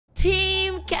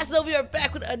Team Castle, we are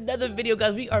back with another video,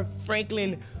 guys. We are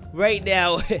Franklin right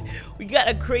now. We got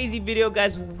a crazy video,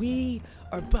 guys. We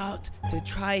are about to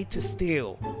try to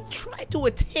attempt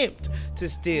to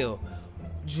steal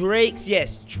Drake's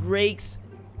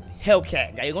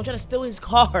HELLCAT, guys. We're gonna try to steal his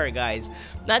car, guys.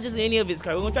 Not just any of his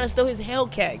car. We're gonna try to steal his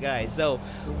HELLCAT, guys. So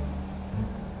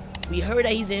we heard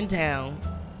that he's in town.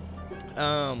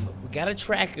 We got a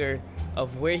tracker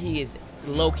of where he is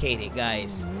located,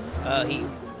 guys.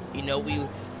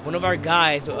 One of our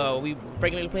guys, we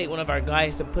frequently played one of our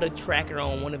guys to put a tracker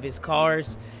on one of his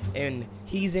cars, and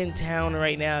he's in town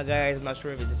right now, guys. I'm not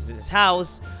sure if this is his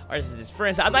house or this is his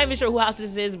friend's house. I'm not even sure who house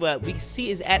this is, but we can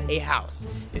see it's at a house.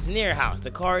 It's near a house. The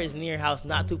car is near a house,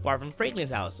 not too far from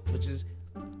Franklin's house, which is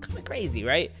kind of crazy,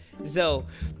 right? So,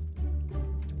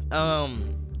 it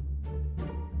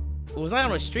was not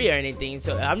on the street or anything,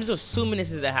 so I'm just assuming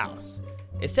this is a house.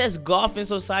 It says golfing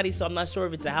society, so I'm not sure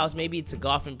if it's a house. Maybe it's a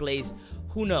golfing place.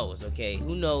 Who knows, okay?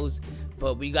 Who knows?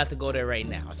 But we got to go there right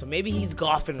now. So maybe he's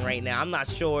golfing right now. I'm not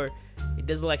sure. It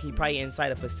does look like he's probably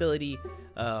inside a facility.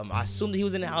 I assumed he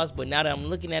was in the house, but now that I'm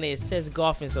looking at it, it says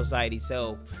golfing society.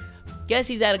 So guess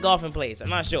he's at a golfing place. I'm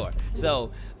not sure. So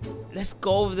let's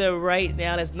go over there right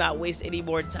now. Let's not waste any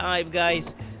more time,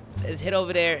 guys. Let's head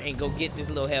over there and go get this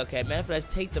little HELLCAT. Man, let's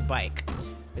take the bike.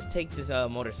 Let's take this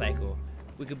motorcycle.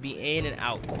 We could be in and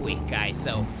out quick, guys.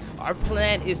 So our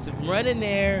plan is to run in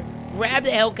there, grab the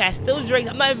HELLCAT, steal Drake.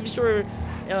 I'm not even sure.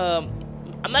 I'm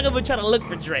not gonna try to look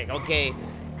for Drake, okay?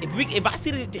 If I see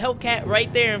the HELLCAT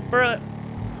right there in front,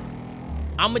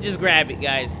 I'm gonna just grab it,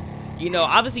 guys. You know,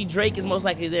 obviously Drake is most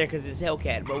likely there because it's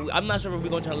HELLCAT, but I'm not sure if we're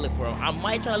gonna try to look for him. I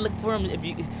might try to look for him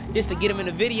just to get him in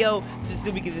the video, just so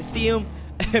we can just see him.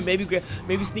 maybe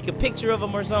sneak a picture of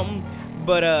him or something.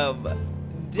 But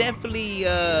definitely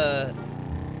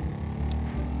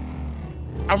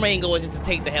our main goal is just to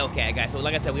take the HELLCAT, guys. So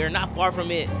like I said, we are not far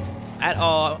from it at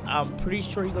all. I'm pretty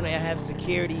sure he's gonna have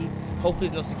security. Hopefully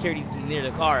there's no security near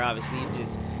the car, obviously.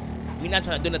 We're not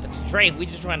trying to do nothing to Drake. We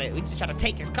just trying to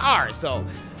take his car. So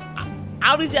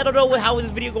obviously I don't know how this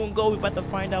video gonna go. We're about to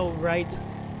find out right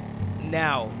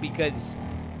now, because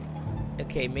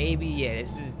okay, maybe, yeah,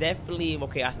 this is definitely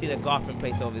okay. I see the golfing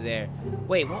place over there.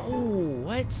 Wait,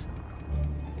 what?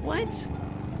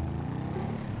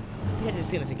 I think I just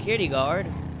seen a security guard.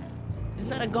 It's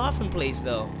not a golfing place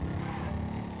though.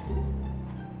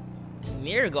 It's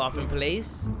near a golfing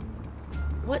place.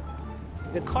 What?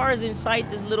 The car is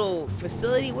inside this little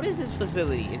facility. What is this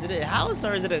facility? Is it a house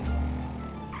or is it a?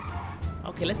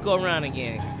 Okay, let's go around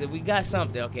again, because we got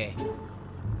something. Okay.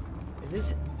 Is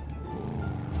this?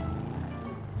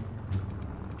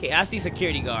 Okay, I see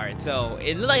security guard. So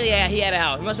it looked like he had a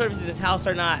house. I'm not sure if this is his house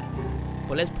or not.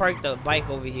 But let's park the bike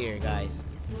over here, guys.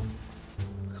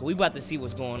 We about to see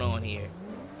what's going on here.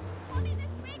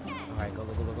 Alright, go.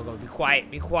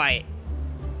 Be quiet.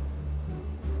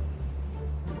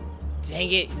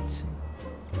 Dang it.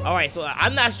 Alright, so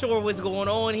I'm not sure what's going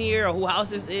on here or who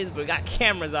house this is, but we got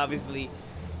cameras, obviously.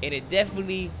 And it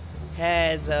definitely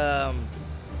has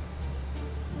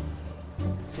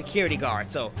security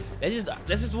guard. So let's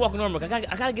just walk normal. I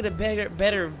gotta get a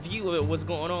better view of what's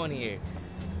going on here.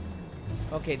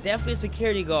 Okay, definitely a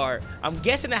security guard. I'm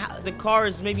guessing the car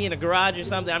is maybe in a garage or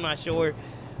something. I'm not sure.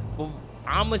 But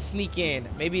I'm going to sneak in,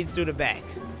 maybe through the back,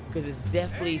 because it's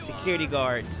definitely security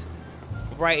guards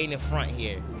right in the front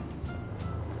here.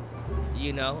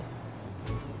 You know?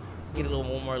 Get a little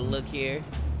one more look here.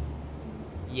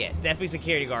 Yes, definitely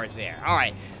security guards there. All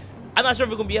right. I'm not sure if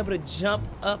we're going to be able to jump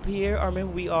up here, or maybe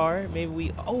we are. Maybe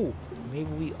we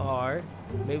are.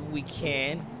 Maybe we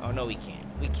can. Oh, no, we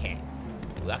can't. We can't.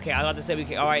 Okay, I was about to say we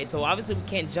can. All right, so obviously we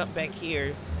can't jump back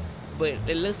here, but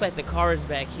it looks like the car is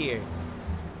back here.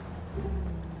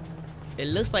 It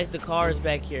looks like the car is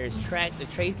back here. It's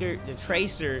the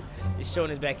tracer is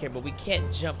showing us back here, but we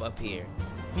can't jump up here.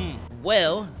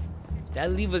 Well,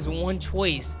 that leaves us one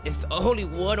choice. It's only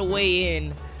one way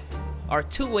in, or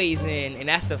two ways in, and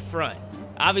that's the front.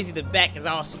 Obviously the back is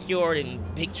all secured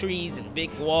and big trees and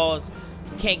big walls.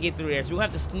 We can't get through there, so we'll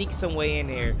have to sneak some way in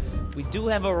there. We do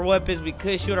have our weapons. We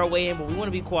could shoot our way in, but we want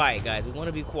to be quiet, guys. We want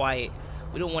to be quiet.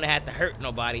 We don't want to have to hurt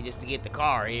nobody just to get the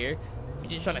car here. We're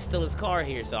just trying to steal his car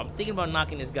here. So I'm thinking about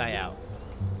knocking this guy out.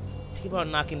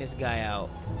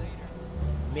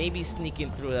 Maybe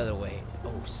sneaking through the other way.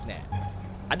 Oh, snap.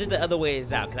 I did the other way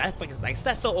is out, because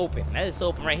that's so open. That is so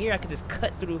open. Right here, I can just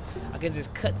cut through. I can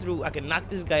knock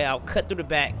this guy out, cut through the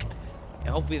back, and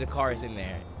hopefully the car is in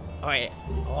there. All right.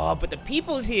 Oh, but the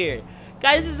people's here.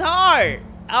 Guys, this is hard.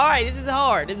 Alright, this is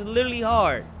hard. This is literally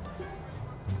hard.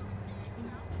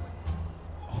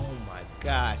 Oh my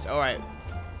gosh. Alright.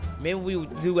 Maybe we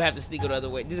do have to sneak the other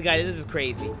way. This is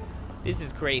crazy. This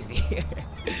is crazy.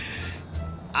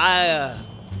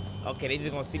 Okay, they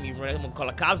just gonna see me running. I'm gonna call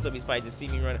the cops up. He's probably just see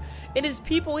me running. And there's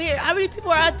people here. How many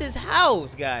people are at this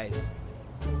house, guys?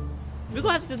 We're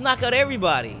gonna have to just knock out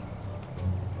everybody.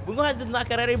 We're gonna have to knock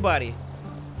out everybody.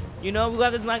 You know, we're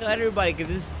gonna have to knock out everybody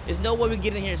because there's no way we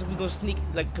get in here, so we're gonna sneak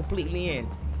like completely in.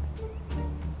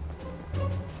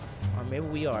 Or maybe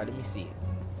we are. Let me see.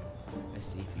 Let's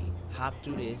see if we hop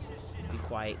through this. Be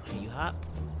quiet. Can you hop?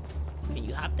 Can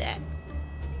you hop that?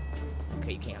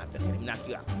 Okay, you can't hop that. Let me knock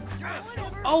you out.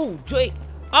 Oh, Drake.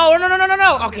 Oh,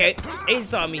 no. Okay, he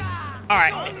saw me. All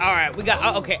right. We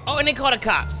got. Okay. Oh, and they called the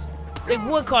cops. They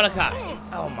would call the cops.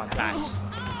 Oh my gosh.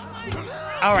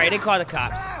 All right, they called the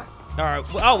cops. All right.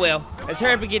 Oh well. Let's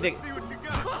hurry up and get the.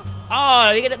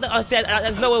 Oh, they get the. Oh,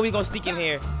 there's no way we gonna sneak in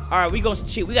here. All right, we gonna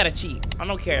cheat. We gotta cheat. I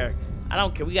don't care.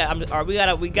 We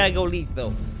gotta go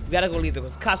lethal. We gotta go lethal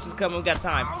because cops is coming. We got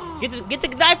time. Get the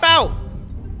knife out.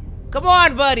 Come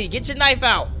on, buddy. Get your knife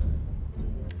out.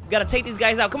 We gotta take these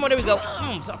guys out. Come on, there we go.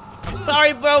 I'm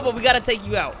sorry, bro, but we gotta take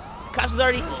you out. Cops is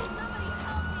already.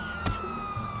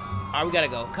 All right, we gotta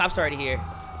go. Cops already here.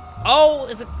 Oh,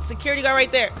 it's a security guard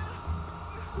right there.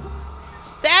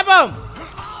 Stab him.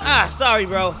 Ah, sorry,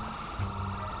 bro.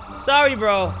 Sorry,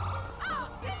 bro.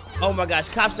 Oh my gosh,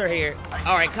 cops are here.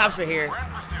 All right, cops are here.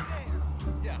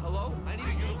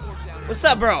 What's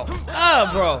up, bro? Oh,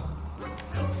 bro.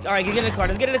 All right, get in the car.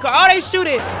 Let's get in the car. Oh, they shoot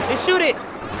it. They shoot it.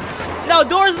 No,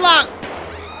 door's locked.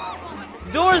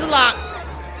 Door's locked.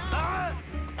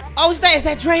 Oh, is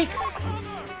that Drake?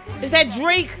 Is that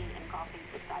Drake?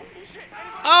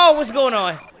 Oh, what's going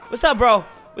on? What's up, bro?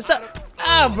 What's up?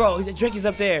 Ah, bro, Drake is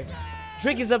up there.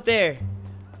 Drake is up there.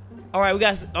 All right, we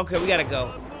gotta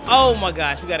go. Oh my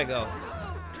gosh, we gotta go.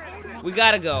 We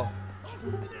gotta go.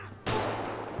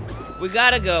 We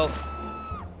gotta go.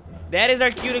 That is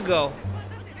our cue to go.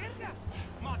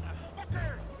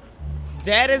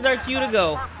 That is our cue to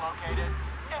go.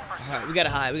 Alright, we gotta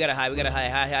hide.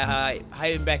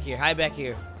 Hide back here. Hide back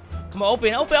here. Come on,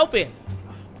 open.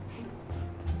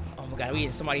 Oh my god, we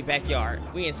in somebody's backyard.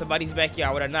 We in somebody's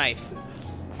backyard with a knife.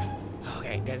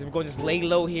 Okay, guys, we're gonna just lay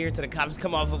low here till the cops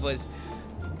come off of us.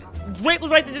 Drake was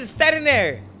right there just standing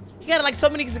there. He got like so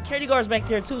many security guards back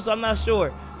there too, so I'm not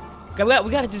sure. Okay,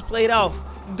 we gotta just play it off.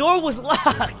 The door was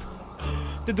locked.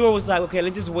 The door was locked. Okay,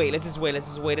 let's just wait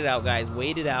it out, guys.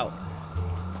 Wait it out.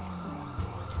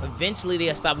 Eventually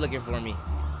they'll stop looking for me.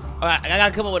 Alright, I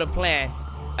gotta come up with a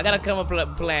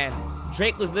plan.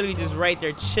 Drake was literally just right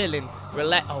there chilling.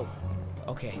 Relax. Oh,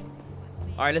 okay.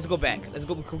 Alright, let's go back. Let's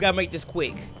go. We gotta make this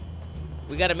quick.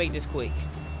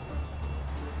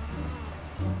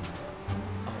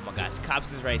 Oh my gosh,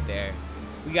 cops is right there.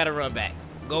 We gotta run back.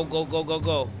 Go.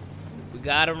 We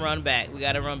gotta run back. We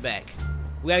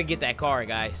gotta get that car,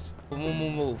 guys.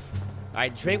 Move.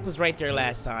 Alright, Drake was right there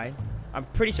last time. I'm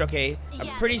pretty sure, okay. I'm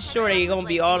pretty sure they're gonna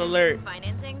be all alert.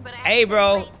 Hey,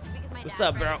 bro. What's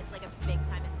up, bro?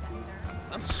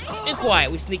 Be quiet.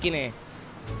 We sneaking in.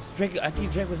 Drake, I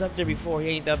think Drake was up there before. He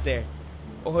ain't up there.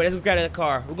 Oh, let's grab the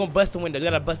car. We're gonna bust the window. We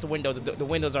gotta bust the windows. The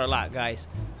windows are locked, guys.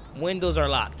 Windows are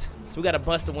locked. So we gotta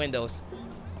bust the windows.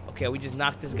 Okay, we just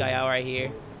knocked this guy out right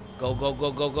here. Go.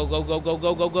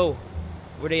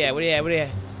 Where they at?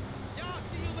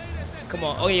 Come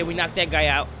on. Oh yeah, we knocked that guy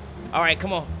out. All right,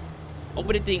 come on.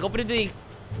 Open the thing.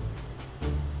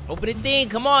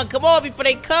 Come on, before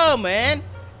they come, man.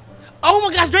 Oh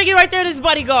my gosh, Drake is right there, this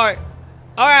bodyguard.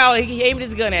 All right, he aimed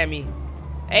his gun at me.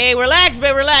 Hey, relax,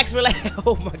 man, relax.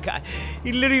 Oh my god,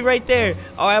 he literally right there.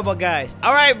 All right, my guys.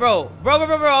 All right, bro. All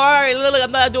right, look,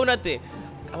 I'm not doing nothing.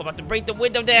 I'm about to break the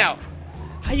window down.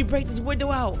 How you break this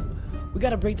window out? We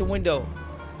gotta break the window.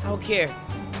 I don't care.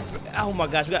 Oh my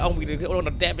gosh, we don't want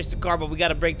to damage the car, but we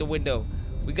gotta break the window.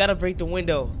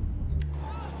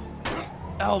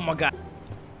 Oh my god.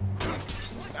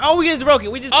 Oh, we just broke it.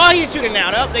 Oh, he's shooting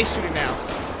now. Oh, they shooting now.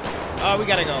 Oh, we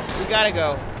gotta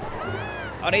go.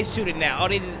 Oh, they shooting now.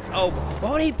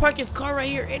 Why would he park his car right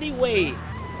here anyway?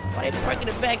 Why they parking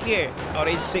it back here? Oh,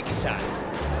 they taking shots.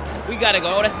 We gotta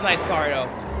go. Oh, that's a nice car though.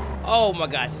 Oh my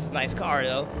gosh, it's a nice car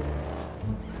though.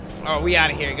 Oh, we out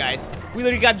of here, guys. We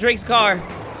literally got Drake's car.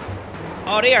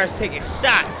 Oh, they are taking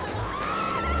shots.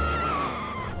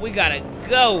 We gotta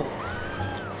go.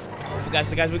 Oh my gosh,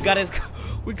 guys, we got his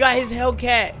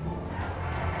HELLCAT.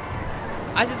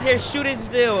 I just hear shooting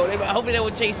still. Hopefully they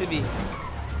were chasing me.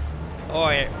 All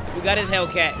right, we got his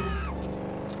HELLCAT.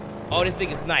 Oh, this thing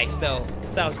is nice though. It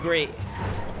sounds great.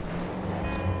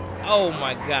 Oh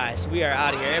my gosh, we are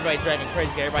out of here. Everybody driving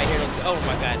crazy. Everybody here. Oh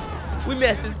my gosh, we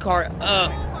messed this car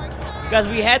up, guys.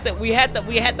 We had to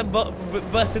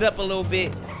bust it up a little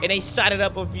bit. And they shot it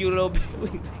up a few little bit.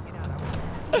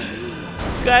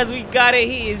 Guys, we got it.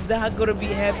 He is not gonna be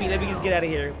happy. Let me just get out of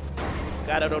here.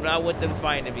 God, I do not want them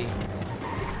finding me.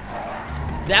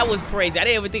 That was crazy. I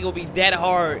didn't even think it would be that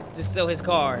hard to steal his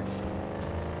car.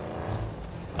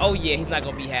 Oh yeah, he's not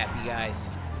gonna be happy,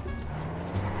 guys.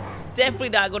 Definitely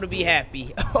not gonna be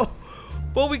happy.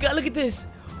 But we got, look at this.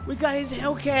 We got his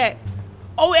Hellcat.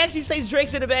 Oh, it actually says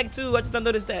Drake's in the back too. I just not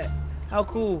noticed that. How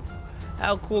cool.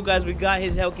 How cool, guys. We got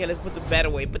his Hellcat. Let's put the bat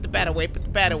away. Put the bat away. Put the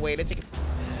bat away. Let's check it.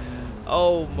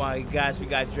 Oh my gosh, we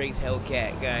got Drake's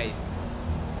Hellcat, guys.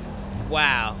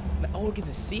 Wow. Oh, look at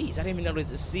the seats. I didn't even notice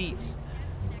the seats.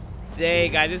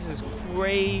 Dang, guys, this is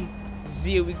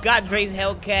crazy. We got Drake's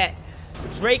Hellcat.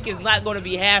 Drake is not going to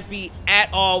be happy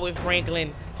at all with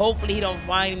Franklin. Hopefully he don't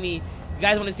find me. You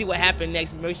guys want to see what happened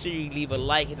next, make sure you leave a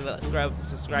like, hit the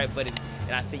subscribe button,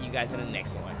 and I'll see you guys in the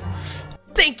next one.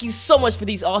 Thank you so much for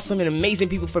these awesome and amazing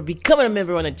people for becoming a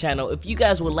member on the channel. If you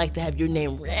guys would like to have your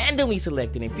name randomly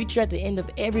selected and featured at the end of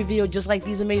every video just like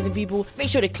these amazing people, make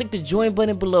sure to click the join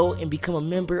button below and become a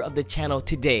member of the channel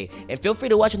today. And feel free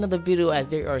to watch another video as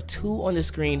there are 2 on the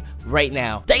screen right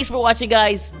now. Thanks for watching,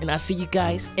 guys, and I'll see you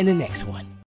guys in the next one.